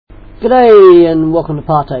G'day and welcome to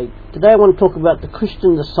Partake. Today I want to talk about the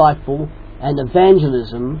Christian disciple and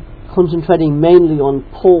evangelism, concentrating mainly on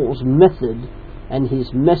Paul's method and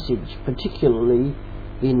his message, particularly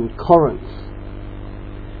in Corinth.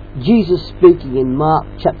 Jesus speaking in Mark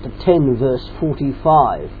chapter 10 verse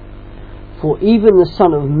 45, "For even the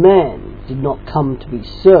Son of Man did not come to be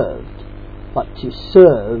served, but to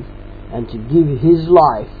serve and to give his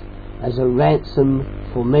life as a ransom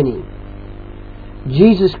for many."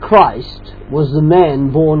 Jesus Christ was the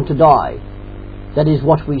man born to die. That is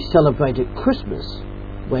what we celebrate at Christmas,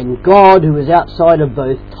 when God, who is outside of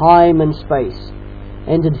both time and space,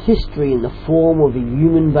 entered history in the form of a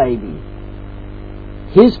human baby.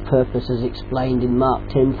 His purpose, as explained in Mark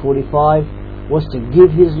 10:45, was to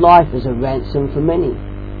give his life as a ransom for many.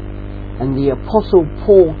 And the Apostle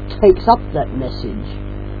Paul takes up that message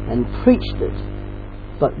and preached it.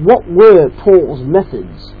 But what were Paul's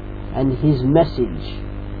methods and his message?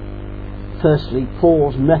 Firstly,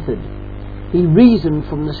 Paul's method. He reasoned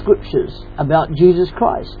from the scriptures about Jesus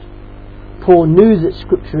Christ. Paul knew that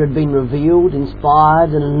scripture had been revealed,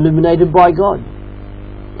 inspired and illuminated by God.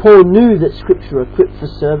 Paul knew that scripture equipped for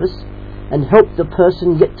service and helped the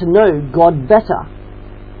person get to know God better.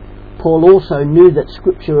 Paul also knew that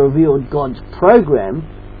scripture revealed God's program,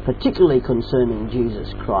 particularly concerning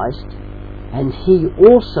Jesus Christ, and he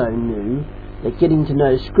also knew that getting to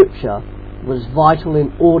know scripture was vital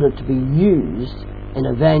in order to be used in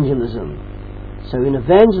evangelism. So in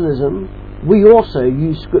evangelism, we also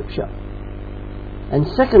use scripture. And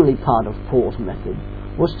secondly, part of Paul's method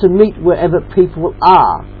was to meet wherever people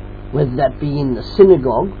are, whether that be in the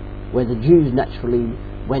synagogue, where the Jews naturally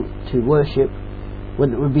went to worship,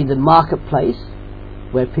 whether it would be the marketplace,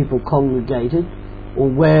 where people congregated, or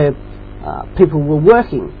where people were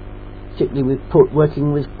working, particularly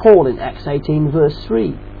working with Paul in Acts 18 verse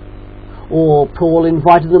 3. Or Paul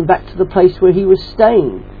invited them back to the place where he was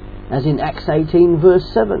staying, as in Acts 18 verse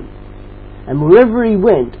 7. And wherever he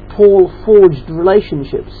went, Paul forged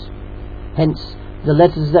relationships. Hence the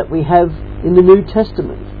letters that we have in the New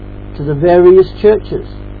Testament to the various churches.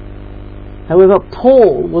 However,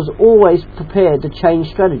 Paul was always prepared to change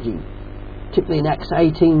strategy, particularly in Acts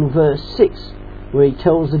 18 verse 6, where he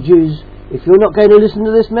tells the Jews, "If you're not going to listen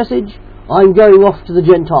to this message, I'm going off to the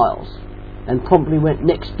Gentiles," and promptly went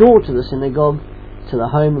next door to the synagogue, to the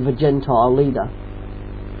home of a Gentile leader.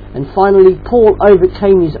 And finally, Paul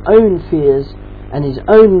overcame his own fears and his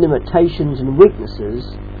own limitations and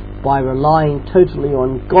weaknesses by relying totally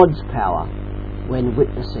on God's power when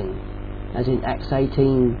witnessing, as in Acts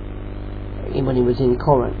 18 when he was in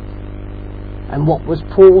Corinth. And what was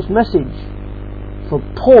Paul's message? For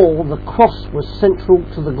Paul, the cross was central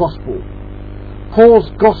to the gospel. Paul's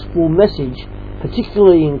gospel message,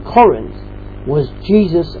 particularly in Corinth, was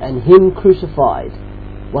Jesus and him crucified.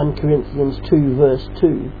 1 Corinthians 2 verse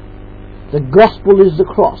 2. The gospel is the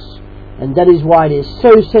cross, and that is why it is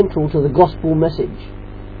so central to the gospel message.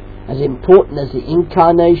 As important as the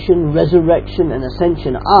incarnation, resurrection and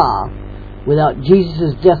ascension are, without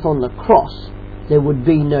Jesus' death on the cross, there would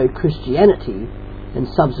be no Christianity and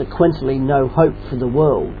subsequently no hope for the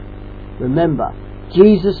world. Remember,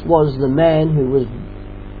 Jesus was the man who was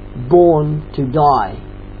born to die.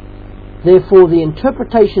 Therefore, the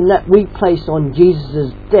interpretation that we place on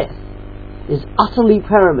Jesus' death is utterly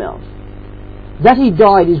paramount. That he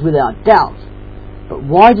died is without doubt, but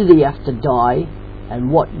why did he have to die, and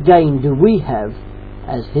what gain do we have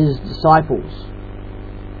as his disciples?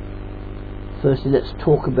 Firstly, let's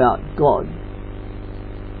talk about God.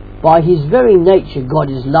 By his very nature, God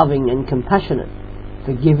is loving and compassionate,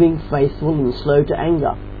 forgiving, faithful and slow to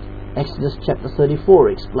anger. Exodus chapter 34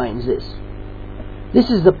 explains this. This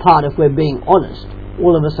is the part, if we're being honest,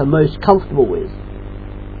 all of us are most comfortable with.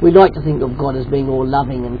 We like to think of God as being all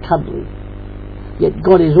loving and cuddly. Yet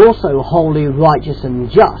God is also holy, righteous and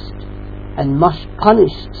just, and must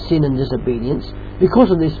punish sin and disobedience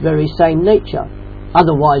because of this very same nature.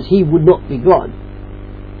 Otherwise he would not be God.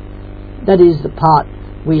 That is the part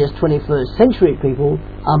we as 21st century people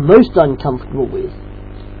are most uncomfortable with.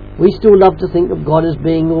 We still love to think of God as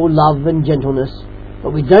being all love and gentleness,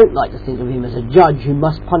 but we don't like to think of him as a judge who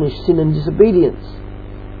must punish sin and disobedience.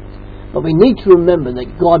 But we need to remember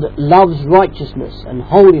that God loves righteousness and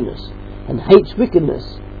holiness and hates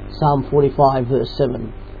wickedness. Psalm 45 verse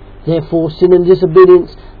 7. Therefore sin and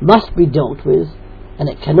disobedience must be dealt with, and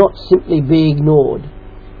it cannot simply be ignored.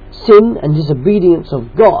 Sin and disobedience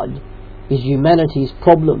of God is humanity's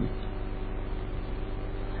problem.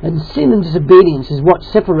 And sin and disobedience is what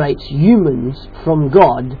separates humans from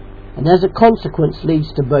God, and as a consequence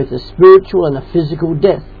leads to both a spiritual and a physical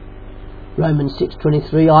death. Romans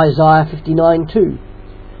 6:23, Isaiah 59:2.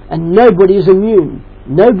 And nobody is immune.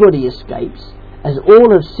 Nobody escapes, as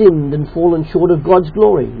all have sinned and fallen short of God's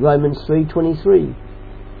glory. Romans 3:23.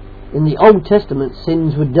 In the Old Testament,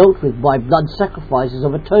 sins were dealt with by blood sacrifices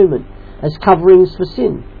of atonement as coverings for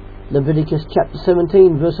sin. Leviticus chapter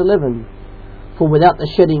 17 verse 11. For without the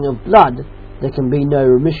shedding of blood there can be no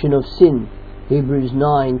remission of sin. Hebrews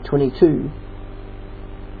 9:22.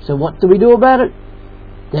 So what do we do about it?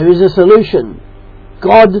 There is a solution.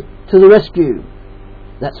 God to the rescue.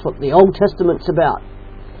 That's what the Old Testament's about.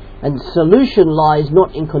 And the solution lies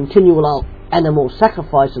not in continual animal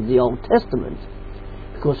sacrifice of the Old Testament,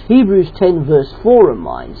 because Hebrews 10 verse 4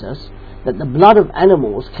 reminds us that the blood of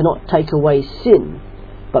animals cannot take away sin,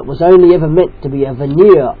 but was only ever meant to be a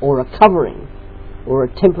veneer or a covering or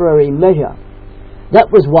a temporary measure.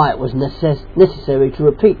 That was why it was necessary to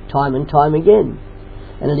repeat time and time again.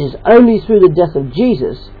 And it is only through the death of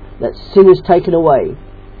Jesus that sin is taken away.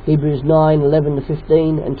 Hebrews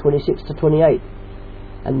 9:11-15 and 26-28.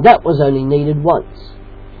 And that was only needed once.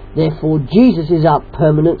 Therefore Jesus is our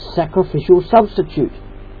permanent sacrificial substitute.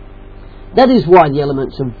 That is why the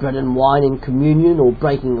elements of bread and wine in communion or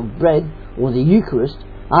breaking of bread or the Eucharist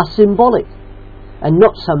are symbolic and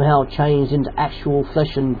not somehow changed into actual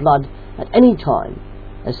flesh and blood at any time,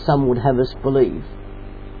 as some would have us believe.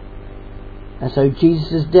 And so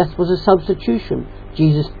Jesus' death was a substitution.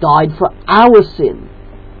 Jesus died for our sin,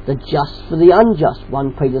 the just for the unjust,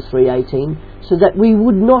 1 Peter 3:18, so that we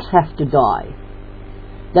would not have to die.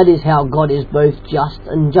 That is how God is both just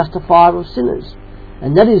and justifier of sinners,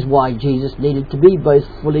 and that is why Jesus needed to be both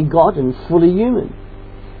fully God and fully human.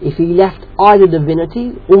 If he lacked either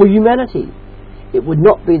divinity or humanity, it would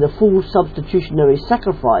not be the full substitutionary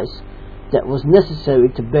sacrifice that was necessary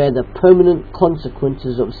to bear the permanent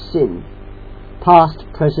consequences of sin, past,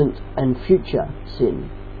 present and future sin.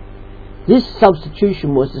 This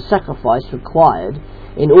substitution was the sacrifice required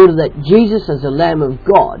in order that Jesus as the Lamb of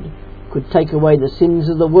God could take away the sins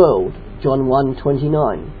of the world, John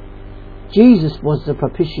 1:29. Jesus was the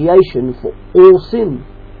propitiation for all sin.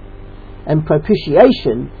 And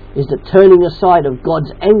propitiation is the turning aside of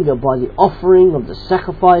God's anger by the offering of the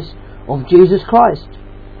sacrifice of Jesus Christ.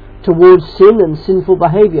 Towards sin and sinful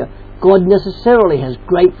behaviour, God necessarily has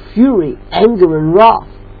great fury, anger and wrath.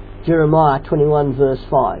 Jeremiah 21 verse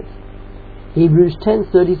 5. Hebrews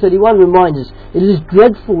 10:30-31 reminds us it is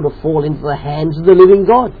dreadful to fall into the hands of the living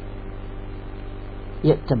God.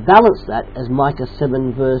 Yet to balance that, as Micah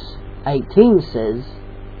 7 verse 18 says,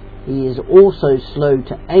 he is also slow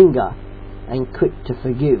to anger and quick to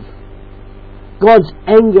forgive. God's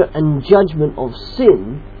anger and judgment of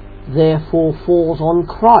sin therefore falls on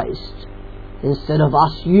Christ instead of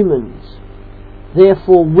us humans.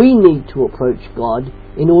 Therefore we need to approach God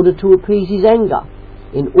in order to appease his anger,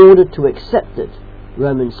 in order to accept it.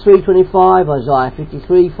 Romans 3:25, Isaiah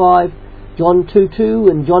 53:5, John 2:2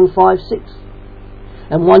 and John 5:6.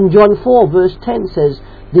 And 1 John 4 verse 10 says,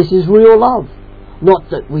 this is real love, not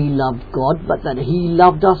that we loved God, but that he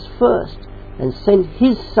loved us first and sent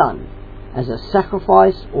his Son as a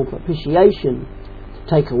sacrifice or propitiation to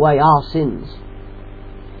take away our sins.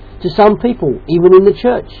 To some people, even in the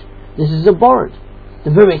church, this is abhorrent.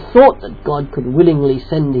 The very thought that God could willingly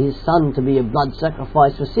send his Son to be a blood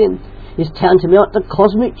sacrifice for sin is tantamount to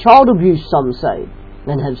cosmic child abuse, some say,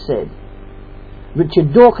 and have said.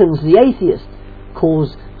 Richard Dawkins, the atheist,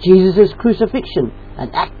 calls Jesus' crucifixion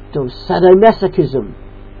an act of sadomasochism.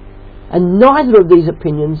 And neither of these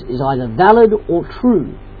opinions is either valid or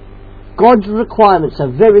true. God's requirements are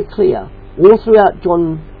very clear all throughout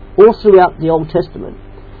the Old Testament.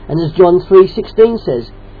 And as John 3:16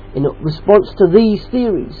 says, in response to these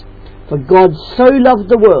theories, for God so loved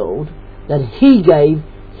the world that he gave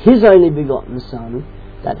his only begotten Son,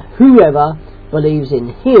 that whoever believes in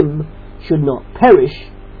him should not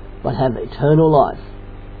perish, but have eternal life.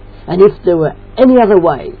 And if there were any other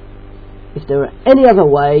way,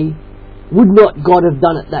 would not God have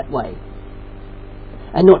done it that way?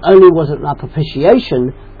 And not only was it a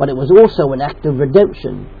propitiation, but it was also an act of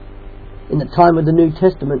redemption. In the time of the New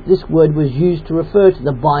Testament, this word was used to refer to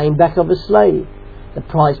the buying back of a slave, the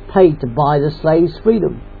price paid to buy the slave's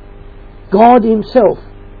freedom. God himself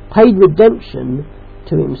paid redemption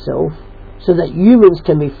to himself so that humans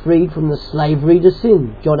can be freed from the slavery to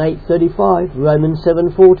sin, John 8:35, Romans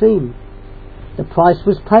 7:14. The price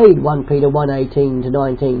was paid, 1 Peter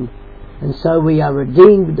 1:18-19, and so we are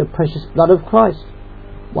redeemed with the precious blood of Christ,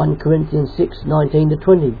 1 Corinthians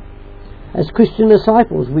 6:19-20. As Christian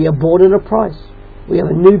disciples, we are bought at a price. We have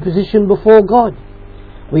a new position before God.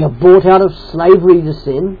 We are bought out of slavery to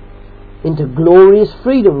sin into glorious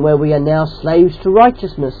freedom, where we are now slaves to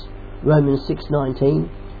righteousness, Romans 6:19.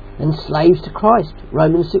 and slaves to Christ,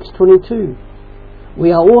 Romans 6:22.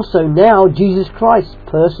 We are also now Jesus Christ's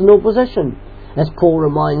personal possession, as Paul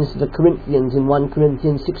reminds the Corinthians in 1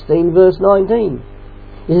 Corinthians 16 verse 19.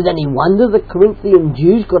 Is it any wonder the Corinthian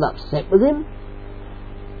Jews got upset with him?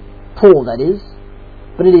 Paul, that is.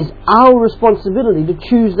 But it is our responsibility to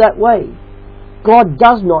choose that way. God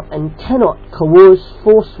does not and cannot coerce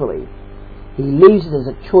forcefully. He leaves it as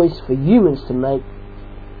a choice for humans to make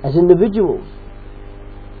as individuals.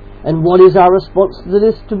 And what is our response to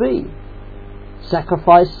this to be?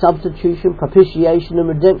 Sacrifice, substitution, propitiation and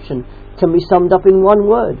redemption can be summed up in one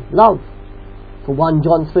word: love. For 1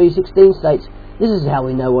 John 3:16 states, this is how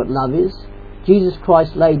we know what love is. Jesus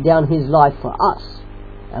Christ laid down his life for us,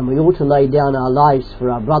 and we ought to lay down our lives for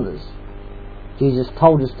our brothers. Jesus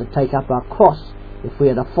told us to take up our cross if we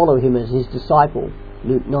are to follow him as his disciple,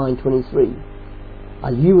 Luke 9:23.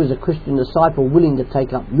 Are you as a Christian disciple willing to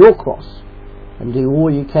take up your cross and do all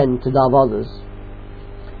you can to love others?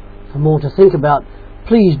 For more to think about,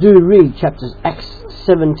 please do read chapters Acts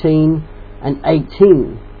 17 and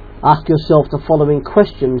 18. Ask yourself the following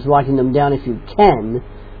questions, writing them down if you can,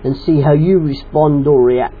 and see how you respond or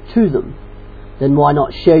react to them. Then why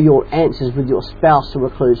not share your answers with your spouse or a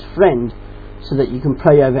close friend so that you can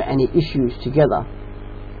pray over any issues together.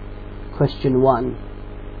 Question 1.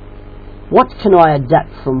 What can I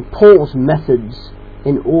adapt from Paul's methods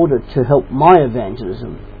in order to help my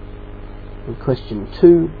evangelism? And question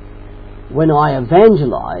 2. When I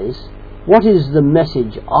evangelize, what is the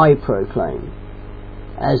message I proclaim?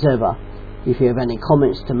 As ever, if you have any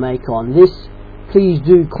comments to make on this, please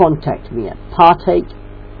do contact me at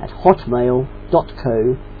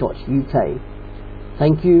partake@hotmail.co.uk.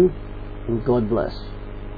 Thank you, and God bless.